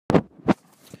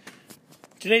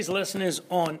Today's lesson is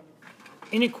on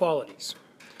inequalities,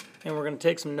 and we're going to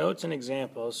take some notes and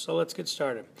examples, so let's get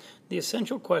started. The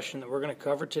essential question that we're going to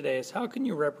cover today is how can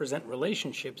you represent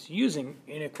relationships using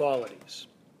inequalities?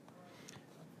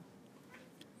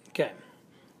 Okay,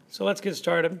 so let's get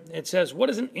started. It says, what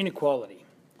is an inequality?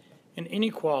 An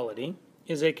inequality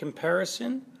is a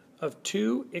comparison of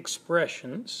two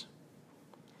expressions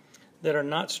that are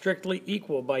not strictly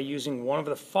equal by using one of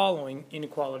the following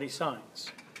inequality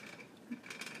signs.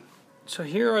 So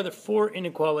here are the four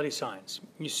inequality signs.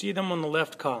 You see them on the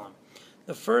left column.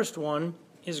 The first one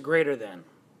is greater than.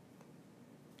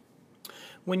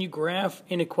 When you graph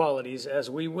inequalities, as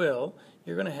we will,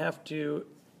 you're going to have to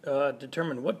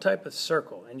determine what type of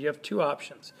circle. And you have two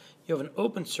options. You have an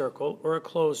open circle or a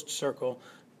closed circle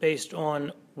based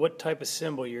on what type of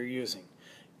symbol you're using.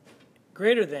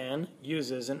 Greater than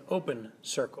uses an open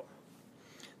circle.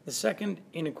 The second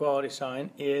inequality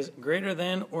sign is greater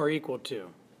than or equal to.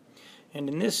 And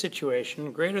in this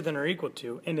situation, greater than or equal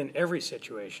to, and in every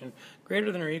situation, greater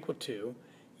than or equal to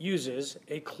uses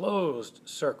a closed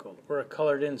circle or a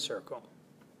colored in circle.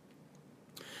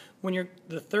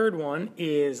 The third one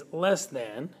is less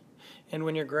than, and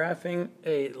when you're graphing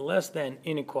a less than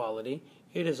inequality,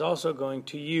 it is also going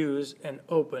to use an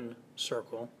open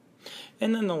circle.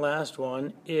 And then the last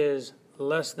one is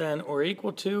less than or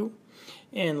equal to,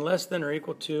 and less than or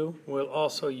equal to will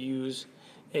also use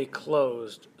a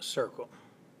closed circle.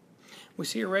 We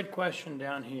see a red question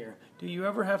down here. Do you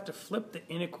ever have to flip the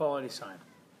inequality sign?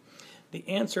 The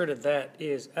answer to that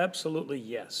is absolutely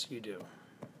yes, you do.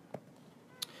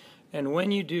 And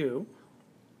when you do,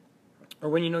 or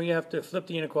when you know you have to flip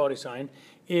the inequality sign,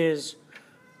 is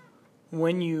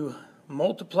when you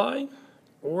multiply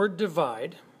or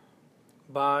divide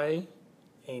by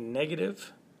a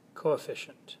negative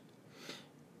coefficient.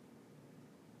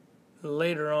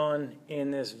 Later on in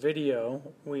this video,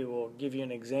 we will give you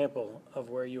an example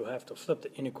of where you have to flip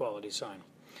the inequality sign.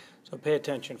 So pay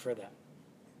attention for that.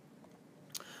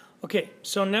 Okay,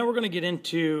 so now we're going to get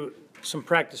into some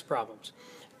practice problems.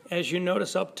 As you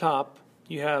notice up top,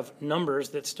 you have numbers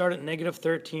that start at negative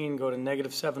 13, go to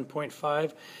negative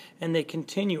 7.5, and they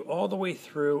continue all the way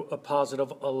through a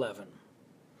positive 11.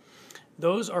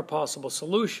 Those are possible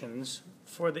solutions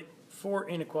for the four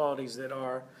inequalities that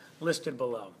are listed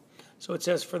below. So it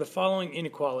says, for the following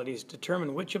inequalities,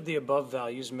 determine which of the above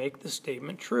values make the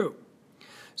statement true.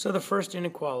 So the first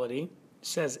inequality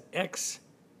says x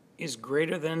is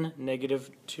greater than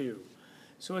negative 2.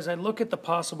 So as I look at the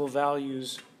possible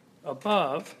values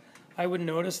above, I would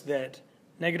notice that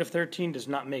negative 13 does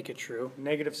not make it true.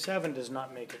 Negative 7 does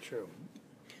not make it true.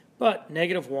 But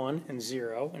negative 1 and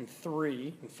 0 and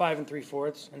 3 and 5 and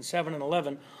 3/4 and 7 and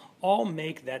 11 all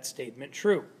make that statement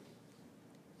true.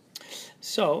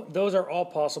 So those are all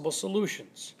possible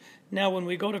solutions. Now when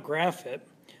we go to graph it,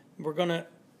 we're going to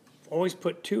always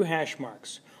put two hash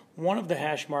marks. One of the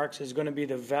hash marks is going to be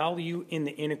the value in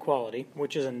the inequality,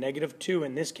 which is a negative 2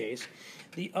 in this case.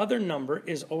 The other number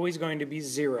is always going to be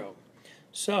 0.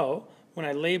 So when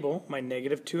I label my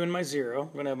negative 2 and my 0,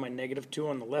 I'm going to have my negative 2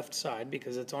 on the left side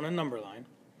because it's on a number line.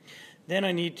 Then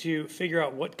I need to figure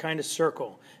out what kind of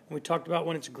circle. And we talked about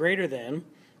when it's greater than,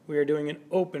 we are doing an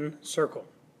open circle.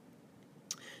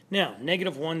 Now,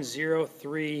 negative 1, 0,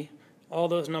 3, all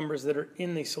those numbers that are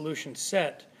in the solution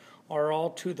set are all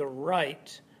to the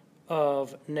right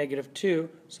of negative 2,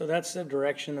 so that's the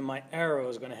direction that my arrow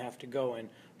is going to have to go in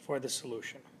for the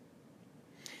solution.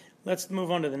 Let's move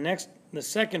on to the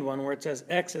second one where it says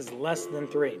x is less than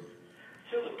 3.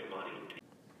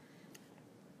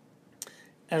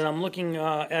 As I'm looking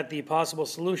at the possible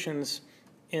solutions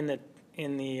in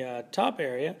the top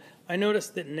area, I notice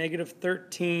that negative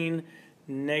 13,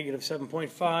 negative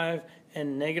 7.5,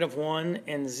 and negative 1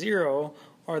 and 0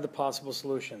 are the possible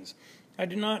solutions. I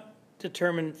do not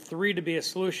determine 3 to be a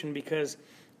solution because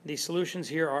the solutions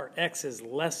here are x is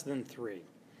less than 3,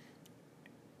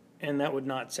 and that would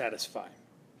not satisfy.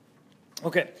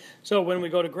 Okay, so when we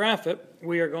go to graph it,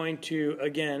 we are going to,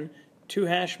 again, two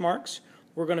hash marks.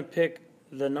 We're going to pick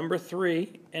the number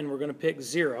 3, and we're going to pick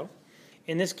 0.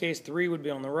 In this case, 3 would be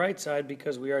on the right side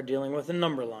because we are dealing with a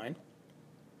number line.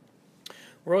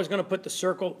 We're always going to put the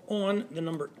circle on the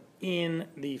number in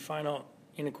the final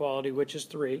inequality, which is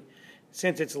 3.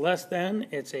 Since it's less than,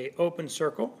 it's an open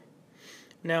circle.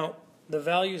 Now, the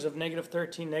values of negative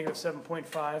 13, negative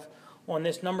 7.5 on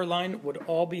this number line would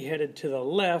all be headed to the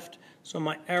left, so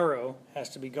my arrow has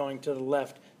to be going to the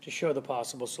left to show the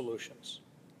possible solutions.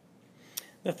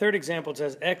 The third example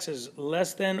says x is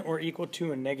less than or equal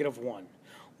to a negative 1.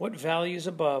 What values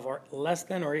above are less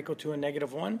than or equal to a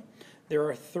negative 1? there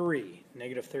are three: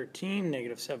 negative 13,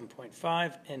 negative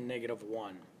 7.5, and negative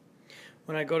 1.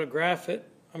 When I go to graph it,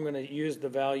 I'm going to use the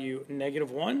value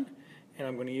negative 1, and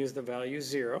I'm going to use the value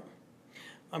 0.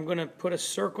 I'm going to put a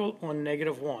circle on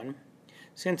negative 1.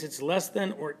 Since it's less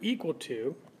than or equal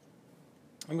to,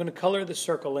 I'm going to color the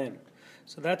circle in.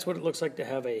 So that's what it looks like to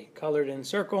have a colored in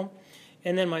circle.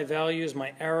 And then my values,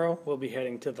 my arrow, will be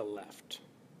heading to the left.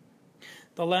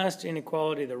 The last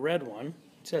inequality, the red one,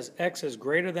 says x is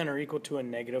greater than or equal to a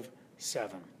negative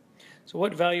 7. So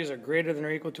what values are greater than or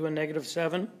equal to a negative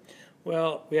 7?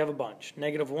 Well, we have a bunch.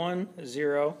 Negative 1,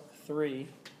 0, 3,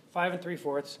 5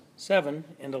 3/4, 7,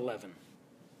 and 11.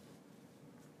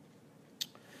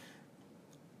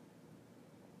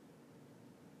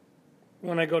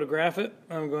 When I go to graph it,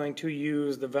 I'm going to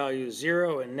use the values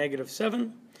 0 and negative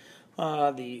 7.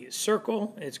 The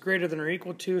circle, it's greater than or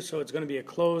equal to, so it's going to be a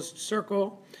closed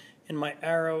circle, and my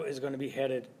arrow is going to be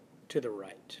headed to the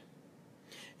right.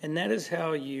 And that is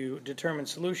how you determine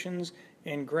solutions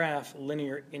and graph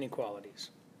linear inequalities.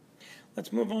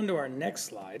 Let's move on to our next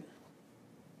slide.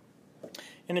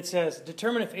 And it says,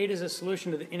 determine if 8 is a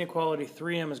solution to the inequality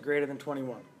 3m is greater than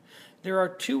 21. There are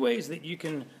two ways that you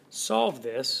can solve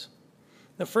this.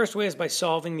 The first way is by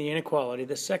solving the inequality.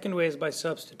 The second way is by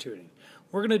substituting.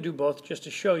 We're going to do both just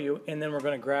to show you, and then we're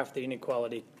going to graph the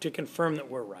inequality to confirm that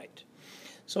we're right.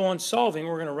 So on solving,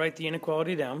 we're going to write the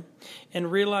inequality down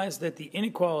and realize that the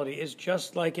inequality is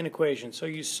just like an equation. So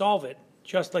you solve it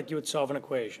just like you would solve an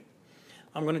equation.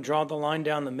 I'm going to draw the line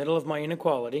down the middle of my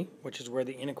inequality, which is where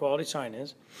the inequality sign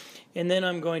is, and then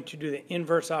I'm going to do the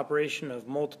inverse operation of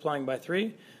multiplying by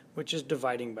 3, which is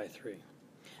dividing by 3.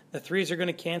 The 3's are going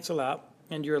to cancel out,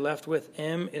 and you're left with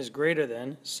m is greater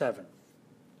than 7.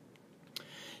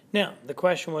 Now, the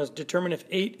question was, determine if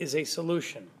 8 is a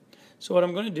solution. So what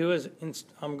I'm going to do is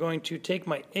I'm going to take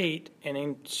my 8 and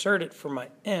insert it for my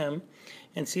m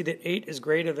and see that 8 is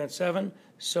greater than 7.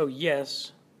 So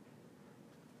yes,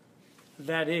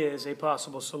 that is a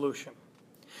possible solution.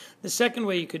 The second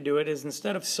way you could do it is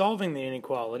instead of solving the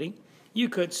inequality, you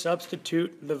could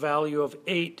substitute the value of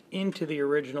 8 into the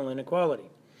original inequality.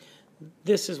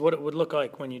 This is what it would look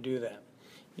like when you do that.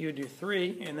 You would do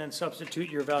 3 and then substitute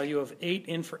your value of 8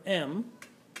 in for m.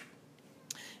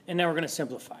 And now we're going to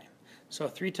simplify. So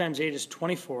 3 times 8 is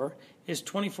 24. Is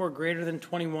 24 greater than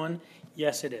 21?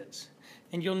 Yes, it is.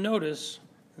 And you'll notice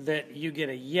that you get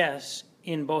a yes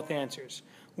in both answers,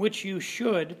 which you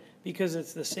should because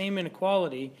it's the same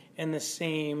inequality and the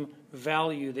same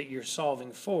value that you're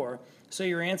solving for. So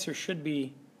your answer should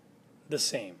be the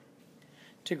same.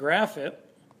 To graph it,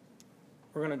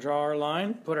 we're going to draw our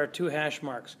line, put our 2 hash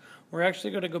marks. We're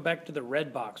actually going to go back to the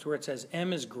red box where it says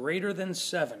m is greater than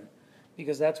 7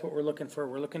 because that's what we're looking for.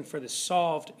 We're looking for the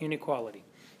solved inequality.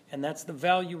 And that's the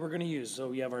value we're going to use. So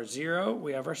we have our 0,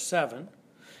 we have our 7.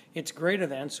 It's greater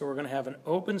than, so we're going to have an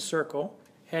open circle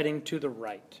heading to the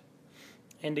right.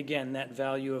 And again, that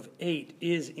value of 8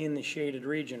 is in the shaded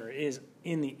region or is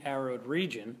in the arrowed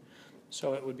region,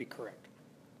 so it would be correct.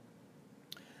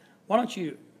 Why don't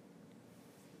you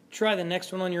try the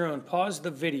next one on your own. Pause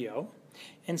the video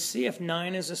and see if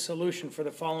 9 is a solution for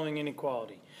the following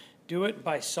inequality. Do it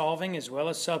by solving as well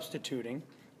as substituting,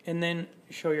 and then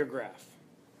show your graph.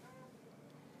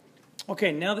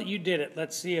 Okay, now that you did it,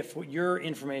 let's see if your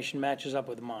information matches up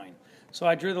with mine. So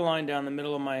I drew the line down the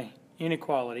middle of my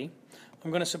inequality.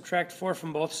 I'm going to subtract 4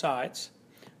 from both sides.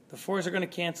 The 4's are going to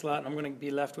cancel out, and I'm going to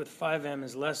be left with 5m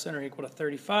is less than or equal to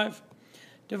 35.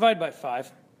 Divide by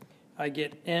 5. I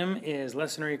get m is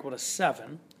less than or equal to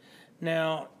 7.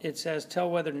 Now, it says tell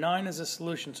whether 9 is a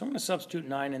solution. So I'm going to substitute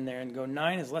 9 in there and go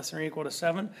 9 is less than or equal to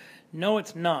 7. No,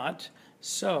 it's not.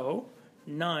 So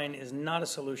 9 is not a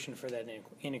solution for that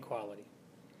inequality.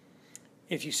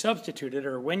 If you substitute it,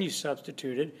 or when you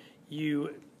substitute it,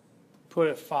 you put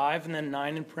a 5 and then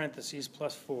 9 in parentheses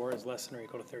plus 4 is less than or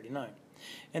equal to 39.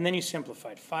 And then you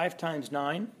simplified. 5 times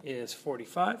 9 is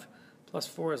 45, plus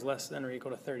 4 is less than or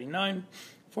equal to 39.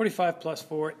 45 plus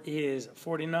 4 is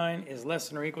 49, is less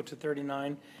than or equal to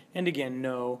 39. And again,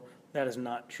 no, that is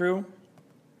not true,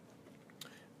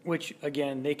 which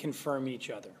again, they confirm each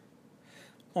other.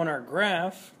 On our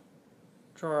graph,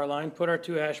 draw our line, put our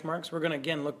 2 hash marks. We're going to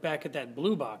again look back at that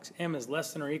blue box. M is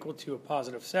less than or equal to a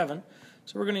positive 7.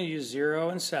 So we're going to use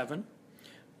 0 and 7.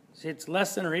 It's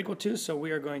less than or equal to, so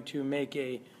we are going to make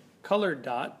a colored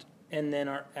dot and then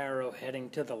our arrow heading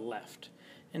to the left.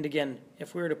 And again,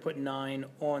 if we were to put 9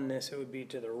 on this, it would be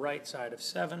to the right side of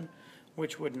 7,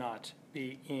 which would not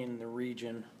be in the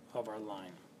region of our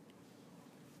line.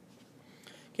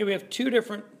 Okay, we have two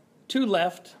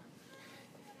left.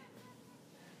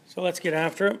 So let's get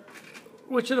after it.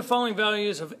 Which of the following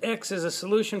values of x is a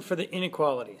solution for the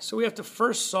inequality? So we have to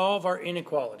first solve our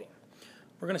inequality.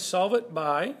 We're going to solve it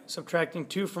by subtracting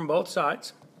 2 from both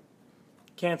sides.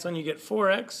 Canceling, you get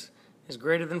 4x is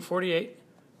greater than 48.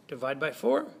 Divide by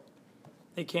 4.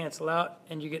 They cancel out,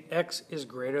 and you get x is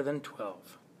greater than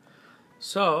 12.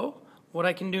 So what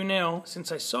I can do now,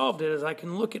 since I solved it, is I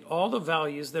can look at all the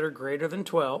values that are greater than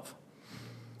 12.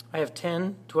 I have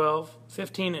 10, 12,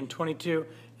 15, and 22,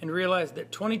 and realize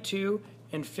that 22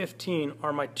 and 15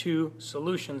 are my two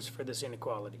solutions for this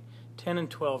inequality. 10 and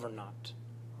 12 are not.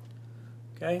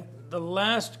 Okay, the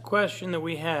last question that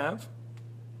we have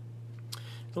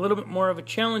is a little bit more of a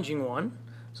challenging one,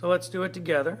 so let's do it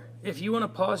together. If you want to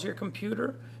pause your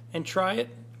computer and try it,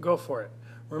 go for it.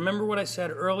 Remember what I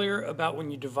said earlier about when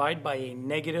you divide by a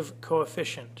negative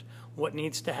coefficient, what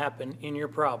needs to happen in your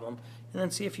problem, and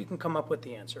then see if you can come up with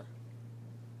the answer.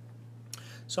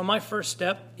 So my first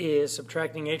step is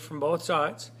subtracting 8 from both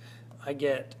sides. I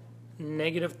get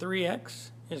negative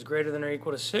 3x is greater than or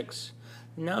equal to 6.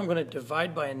 Now I'm going to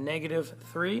divide by a negative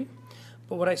 3.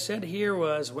 But what I said here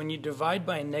was when you divide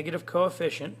by a negative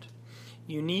coefficient,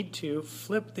 you need to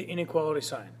flip the inequality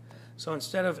sign. So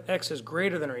instead of x is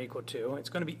greater than or equal to, it's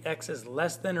going to be x is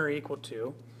less than or equal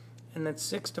to, and then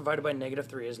 6 divided by negative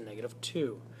 3 is negative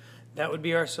 2. That would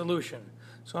be our solution.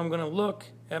 So I'm going to look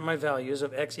at my values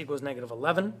of x equals negative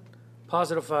 11,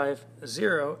 positive 5,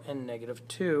 0, and negative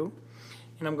 2.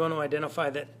 And I'm going to identify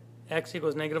that x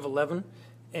equals negative 11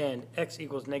 and x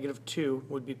equals negative 2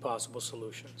 would be possible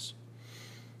solutions.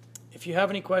 If you have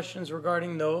any questions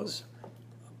regarding those,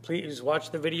 please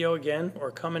watch the video again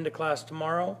or come into class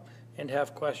tomorrow and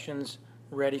have questions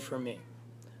ready for me.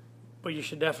 But you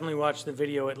should definitely watch the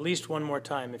video at least one more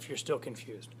time if you're still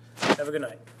confused. Have a good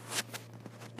night.